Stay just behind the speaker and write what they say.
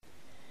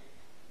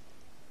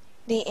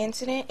The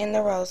Incident in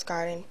the Rose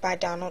Garden by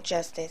Donald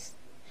Justice.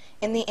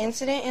 In The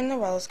Incident in the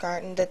Rose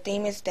Garden, the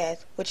theme is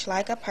death, which,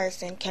 like a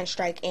person, can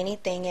strike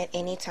anything at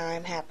any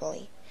time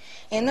happily.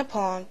 In the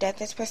poem,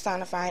 death is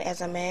personified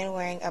as a man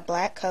wearing a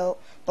black coat,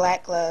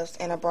 black gloves,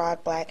 and a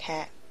broad black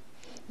hat.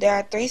 There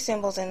are 3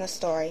 symbols in the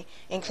story,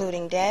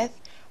 including death,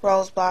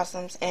 rose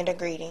blossoms, and a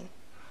greeting.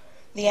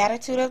 The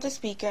attitude of the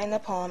speaker in the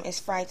poem is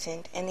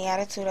frightened, and the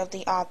attitude of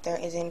the author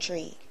is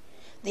intrigue.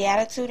 The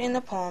attitude in the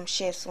poem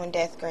shifts when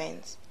death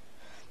grins.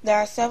 There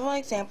are several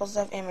examples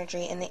of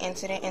imagery in The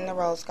Incident in the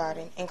Rose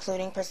Garden,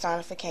 including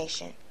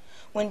personification.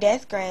 When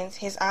death grins,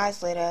 his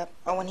eyes lit up,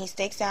 or when he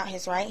sticks out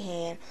his right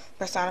hand,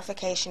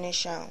 personification is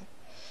shown.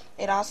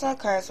 It also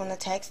occurs when the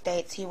text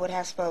states he would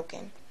have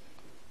spoken.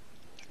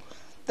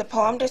 The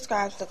poem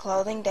describes the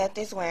clothing death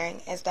is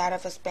wearing as that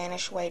of a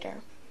Spanish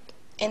waiter.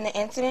 In The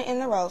Incident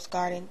in the Rose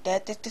Garden,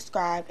 death is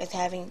described as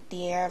having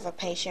the air of a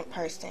patient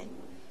person.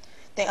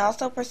 They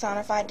also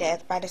personify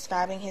death by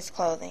describing his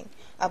clothing,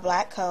 a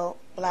black coat,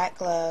 black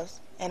gloves,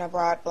 and a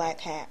broad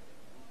black hat.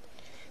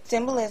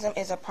 Symbolism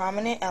is a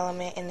prominent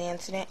element in The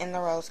Incident in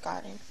the Rose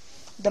Garden.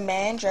 The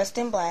man dressed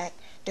in black,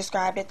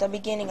 described at the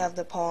beginning of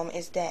the poem,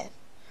 is death.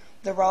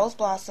 The rose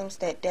blossoms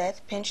that death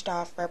pinched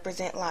off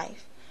represent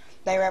life.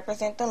 They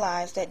represent the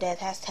lives that death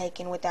has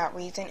taken without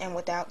reason and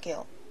without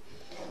guilt.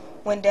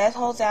 When death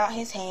holds out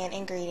his hand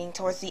in greeting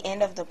towards the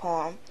end of the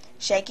poem,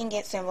 shaking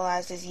it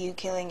symbolizes you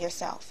killing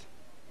yourself.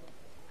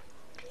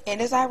 It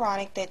is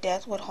ironic that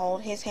death would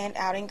hold his hand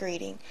out in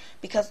greeting,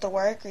 because the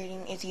word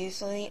greeting is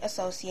usually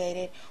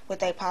associated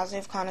with a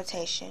positive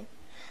connotation.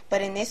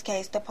 But in this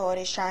case, the poet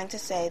is trying to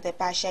say that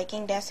by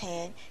shaking death's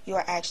hand, you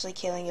are actually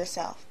killing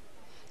yourself.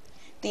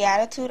 The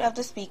attitude of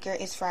the speaker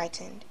is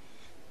frightened.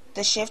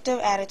 The shift of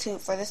attitude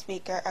for the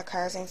speaker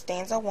occurs in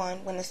stanza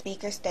 1 when the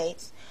speaker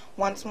states,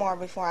 "Once more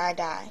before I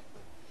die."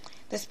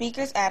 The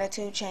speaker's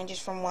attitude changes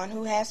from one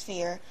who has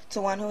fear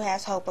to one who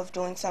has hope of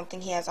doing something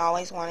he has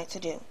always wanted to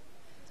do.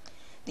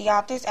 The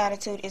author's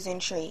attitude is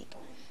intrigue.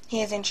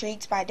 He is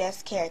intrigued by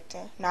death's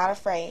character, not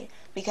afraid,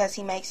 because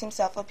he makes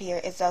himself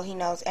appear as though he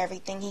knows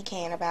everything he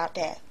can about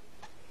death.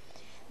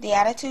 The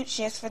attitude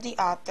shifts for the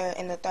author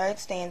in the 3rd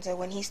stanza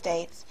when he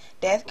states,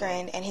 "Death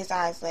grinned and his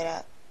eyes lit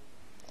up."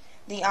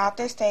 The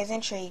author stays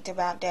intrigued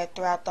about death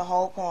throughout the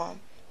whole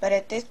poem, but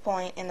at this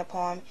point in the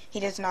poem he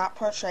does not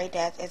portray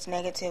death as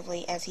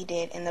negatively as he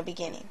did in the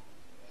beginning.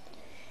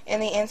 In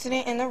The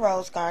Incident in the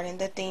Rose Garden,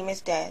 the theme is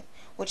death,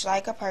 which,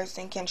 like a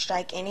person, can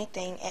strike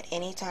anything at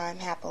any time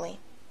happily.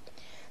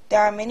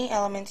 There are many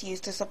elements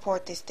used to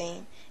support this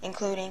theme,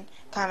 including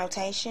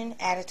connotation,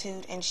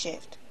 attitude, and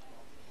shift.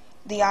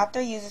 The author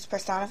uses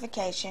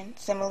personification,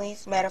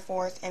 similes,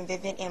 metaphors, and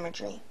vivid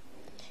imagery.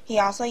 He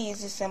also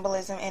uses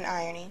symbolism and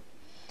irony.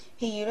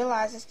 He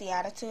utilizes the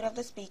attitude of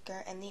the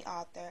speaker and the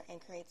author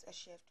and creates a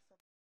shift.